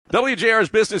WJR's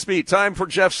Business Beat. Time for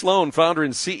Jeff Sloan, founder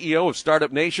and CEO of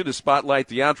Startup Nation, to spotlight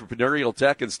the entrepreneurial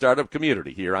tech and startup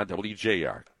community here on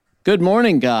WJR. Good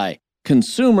morning, Guy.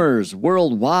 Consumers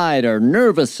worldwide are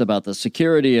nervous about the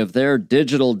security of their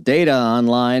digital data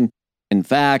online. In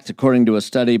fact, according to a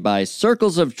study by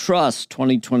Circles of Trust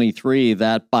 2023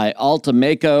 that by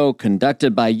Altimeco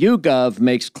conducted by YouGov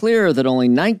makes clear that only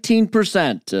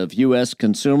 19% of U.S.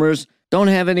 consumers don't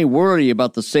have any worry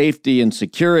about the safety and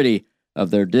security of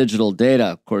their digital data.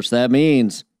 Of course, that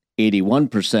means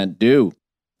 81% do.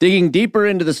 Digging deeper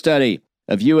into the study,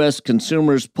 of U.S.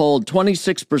 consumers polled,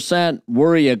 26%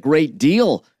 worry a great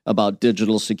deal about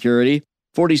digital security.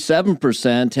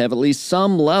 47% have at least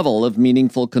some level of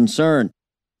meaningful concern.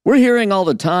 We're hearing all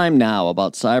the time now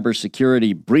about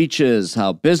cybersecurity breaches,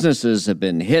 how businesses have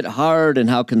been hit hard, and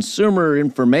how consumer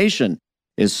information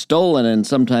is stolen and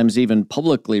sometimes even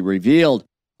publicly revealed.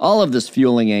 All of this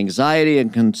fueling anxiety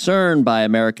and concern by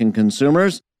American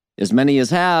consumers. As many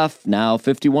as half, now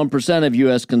 51% of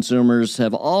U.S. consumers,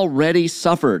 have already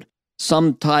suffered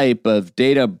some type of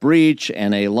data breach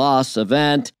and a loss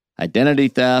event, identity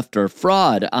theft, or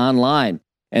fraud online.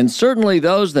 And certainly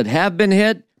those that have been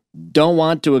hit don't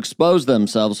want to expose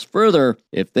themselves further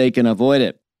if they can avoid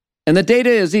it. And the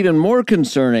data is even more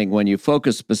concerning when you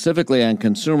focus specifically on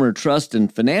consumer trust in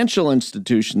financial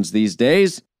institutions these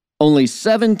days. Only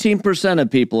 17%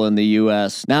 of people in the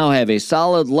U.S. now have a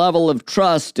solid level of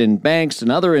trust in banks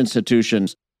and other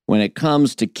institutions when it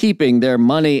comes to keeping their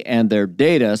money and their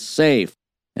data safe.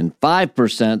 And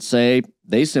 5% say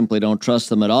they simply don't trust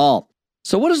them at all.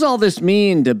 So what does all this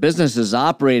mean to businesses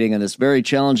operating in this very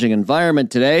challenging environment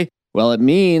today? Well, it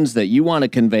means that you want to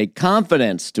convey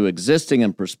confidence to existing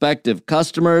and prospective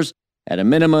customers. At a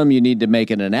minimum, you need to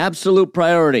make it an absolute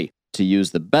priority to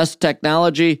use the best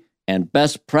technology and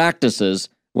best practices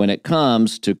when it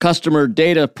comes to customer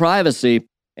data privacy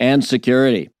and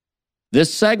security.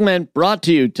 This segment brought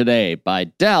to you today by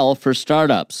Dell for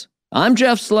Startups. I'm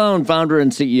Jeff Sloan, founder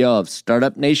and CEO of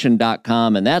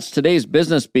StartupNation.com, and that's today's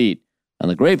Business Beat on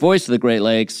the great voice of the Great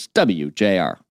Lakes, WJR.